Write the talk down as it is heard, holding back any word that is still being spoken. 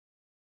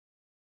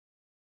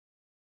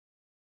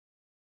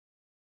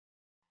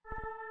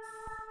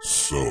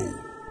So, you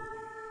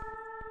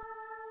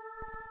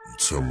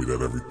tell me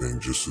that everything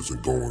just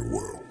isn't going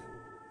well.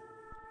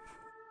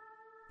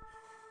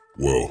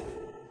 Well,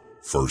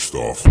 first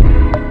off,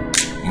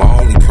 my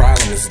only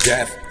problem is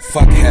death.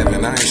 Fuck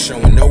heaven, I ain't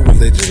showing no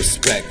religious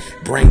respect.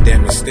 Brain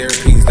damage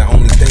therapy's the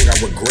only thing I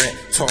regret.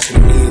 Talking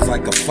to me is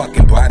like a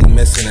fucking body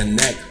missing a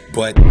neck.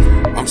 But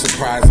I'm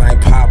surprised I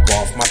ain't pop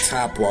off, my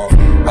top off.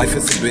 Life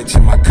is a bitch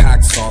and my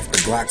cock's off,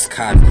 the Glock's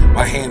cocked.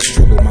 My hands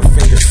dribble, my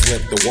fingers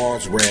slip, the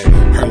wall's red.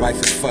 Her life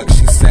is fucked,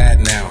 she's sad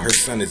now, her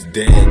son is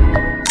dead.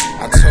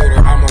 I told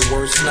her I'm her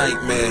worst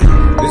nightmare.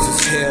 This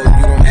is hell,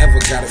 you don't ever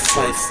gotta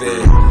fight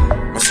fair.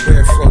 My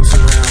spirit floats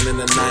around in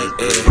the night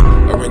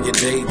air, or in your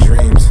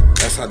daydreams,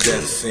 that's how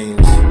death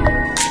seems.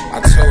 I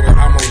told her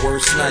I'm her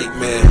worst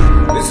nightmare.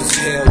 This is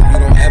hell, you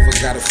don't ever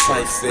gotta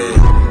fight fair.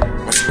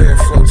 My spirit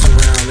floats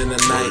around in the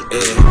night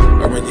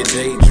air, or in your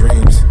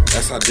daydreams,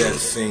 that's how death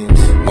seems.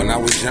 When I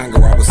was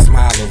younger, I would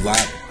smile a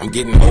lot. I'm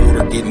getting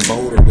older, getting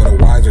bolder with a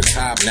wiser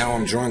top. Now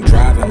I'm drunk,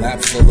 driving,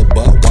 lap full of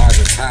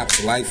Budweiser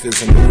tops. Life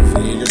is a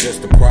movie, you're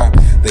just a prop.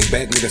 They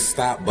beg me to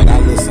stop, but I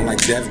listen like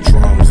death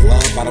drums.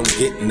 Love, I don't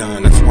get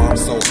none. That's why I'm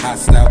so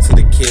hostile to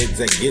the kids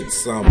that get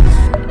some.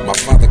 My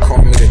father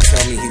called me to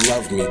tell me he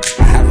loved me.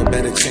 I have a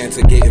better chance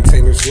of getting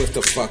Taylor Swift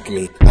to fuck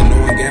me.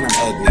 Annoying and I'm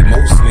ugly.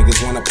 Most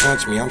niggas wanna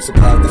punch me. I'm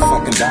surprised the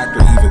fucking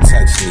doctor even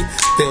touched me.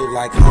 Feel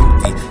like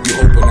Humpty, you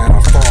hoping that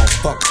I fall.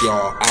 Fuck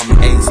y'all,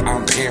 I'm ace,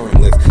 I'm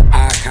parentless.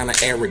 I kinda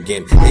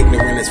arrogant,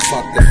 ignorant as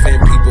fuck.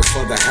 Defend people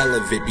for the hell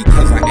of it,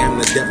 because I am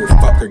the devil.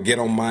 Fucker, get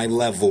on my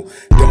level.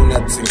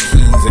 Donuts and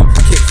keys and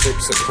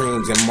kickflip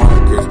supremes and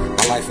markers.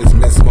 My life is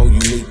Miss Mo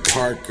Unique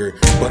Parker,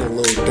 but a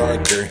little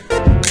darker.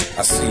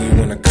 I see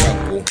you in a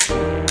couple.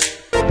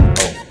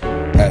 Oh,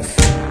 F.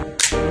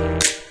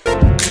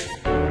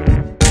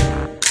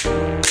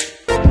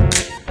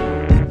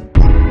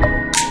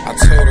 I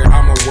told her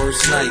I'm her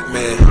worst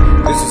nightmare.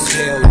 This is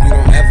hell, you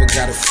don't ever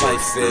gotta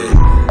fight fair.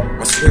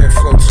 My spirit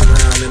floats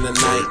around in the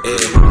night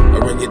air,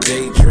 or in your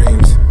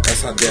daydreams,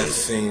 that's how death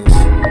seems.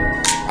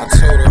 I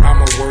told her I'm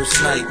her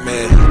worst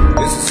nightmare.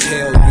 This is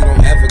hell, you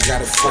don't ever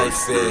gotta fight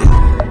fair.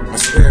 My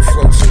spirit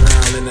floats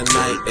around in the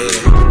night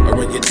air,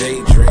 or in your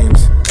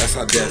daydreams, that's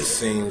how death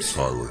seems.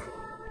 Tyler,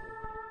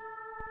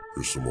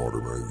 here's some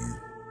water, man.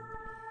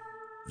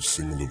 You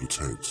seem a little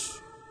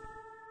tense.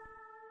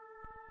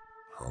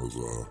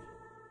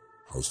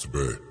 How's the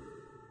bed?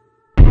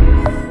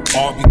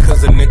 All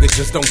because a nigga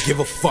just don't give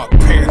a fuck.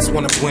 Parents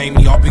wanna blame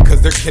me all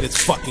because their kid is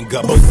fucking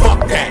gut. But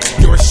fuck that,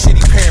 you're a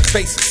shitty parent,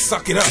 face it,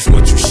 suck it up. That's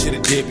what you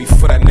should've did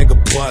before that nigga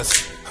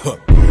bust.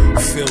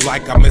 Feel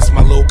like I miss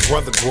my little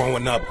brother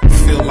growing up.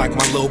 Feel like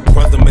my little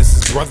brother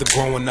misses his brother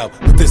growing up.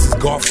 But this is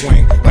golf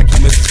wing, like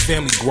he missed his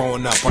family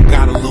growing up. I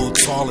got a little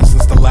taller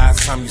since the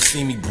last time you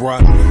see me,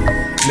 bruh.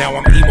 Now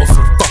I'm emo,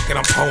 so fuck it,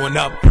 I'm pulling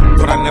up.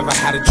 But I never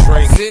had a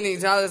drink. Sydney,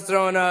 Tyler's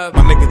throwing up.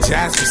 My nigga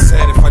Jasper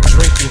said if I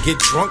drink and get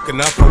drunk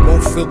enough, I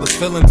won't feel the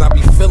feelings I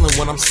be feeling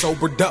when I'm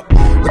sobered up.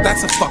 But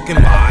that's a fucking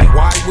lie.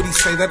 Why would he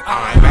say that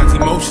I'm as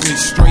emotionally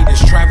straight as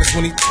Travis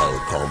when he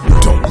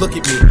don't look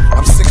at me?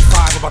 I'm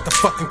 6'5", about to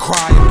fucking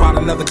cry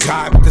about another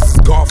guy, but this is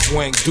golf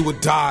wing, do or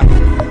die.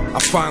 I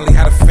finally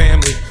had a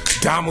family.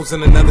 Dom was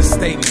in another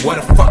state, and what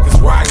the fuck is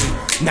Riley?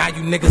 Now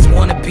you niggas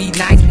wanna be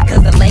nice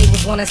because the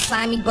labels wanna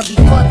sign me, but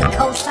before the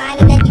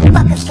co-signing, then you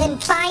fuckers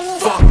couldn't find me.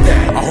 Fuck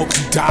that, I hope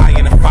you die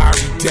in a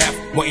fiery death.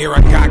 One ear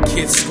I got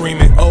kids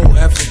screaming, oh,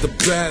 F is the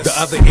best. The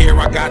other ear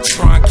I got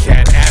Tron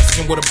Cat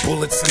asking where the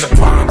bullets and the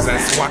bombs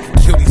at, so I can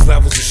kill these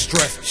levels of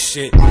stress.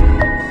 Shit.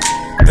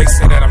 They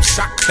say that I'm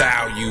shock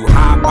value.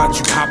 How about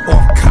you hop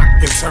off cock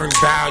and turn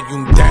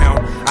volume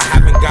down? I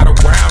haven't got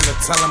around to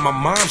telling my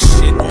mom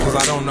shit, cause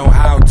I don't know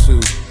how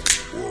to.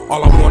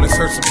 All I want is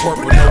her support,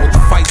 but know what the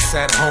fight's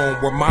at home.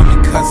 Where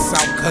mommy cuss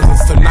out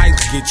cousins so knives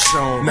get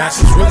shown. Now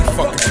she's really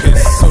fucking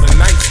pissed, so the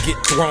knives get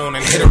thrown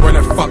and hit her in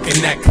her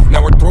fucking neck.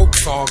 Now her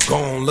throat's all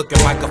gone,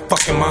 looking like a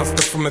fucking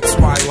monster from the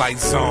Twilight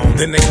Zone.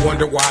 Then they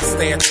wonder why I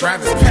stay at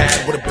Travis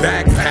Pad with a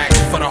backpack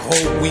for the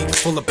whole week,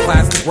 full of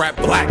plastic wrap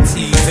black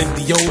tees and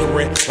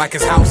deodorant, like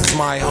his house is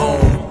my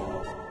home.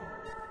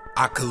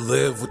 I could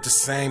live with the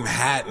same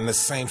hat and the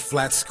same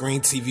flat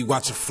screen TV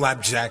watching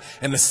Flapjack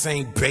and the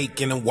same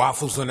bacon and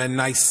waffles on that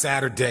nice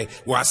Saturday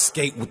where I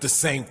skate with the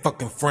same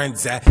fucking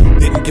friends at.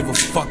 Didn't give a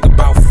fuck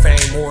about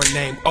fame or a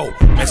name. Oh,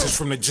 message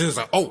from the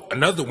Jizza. Oh,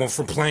 another one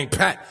from Plain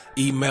Pat.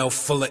 Email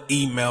full of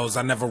emails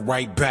I never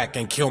write back.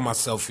 Ain't kill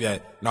myself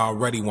yet. Now I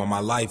already want my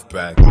life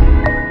back.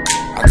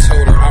 I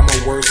told her I'm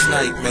her worst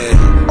nightmare.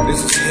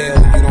 This is hell,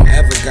 you don't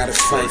ever gotta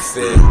fight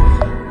fair.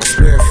 My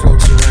spirit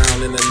floats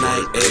around in the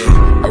night air,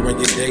 or in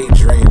your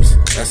daydreams,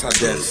 that's how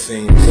death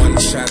seems. One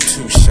shot,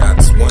 two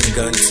shots, one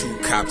gun, two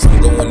cops.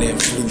 I'm going in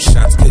flu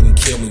shots, couldn't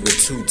kill me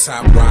with two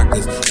top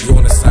rockers. You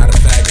on the side of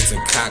faggots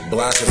and cock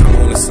blockers. I'm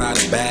on the side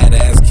of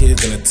badass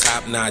kids and the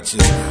top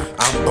notches.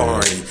 I'm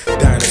Barney,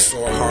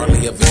 dinosaur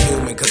hardly of a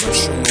human, cause I'm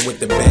shooting with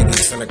the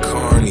baggies and the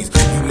carnies.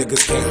 You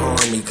niggas can't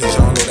harm me, cause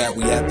y'all know that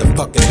we at the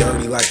fucking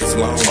dirty like it's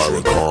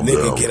laundry.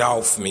 Nigga, down. get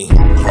off me.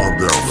 Calm down,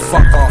 man.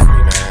 Fuck off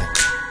me, man.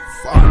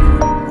 Fuck.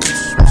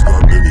 What's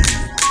not in you?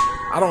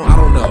 I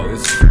don't know.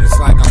 It's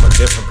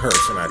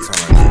person at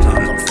times.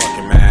 Sometimes I'm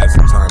fucking mad,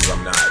 sometimes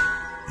I'm not.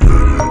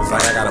 It's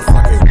like I got a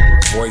fucking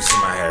voice in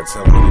my head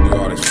telling me to do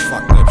all this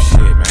fucked up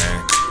shit, man.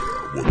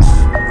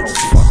 I don't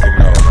fucking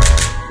know, man.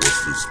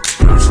 What's this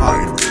person's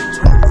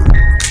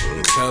name?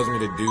 It tells me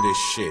to do this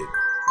shit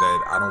that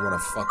I don't want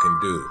to fucking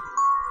do.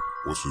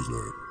 What's his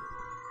name?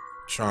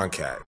 Sean Cat.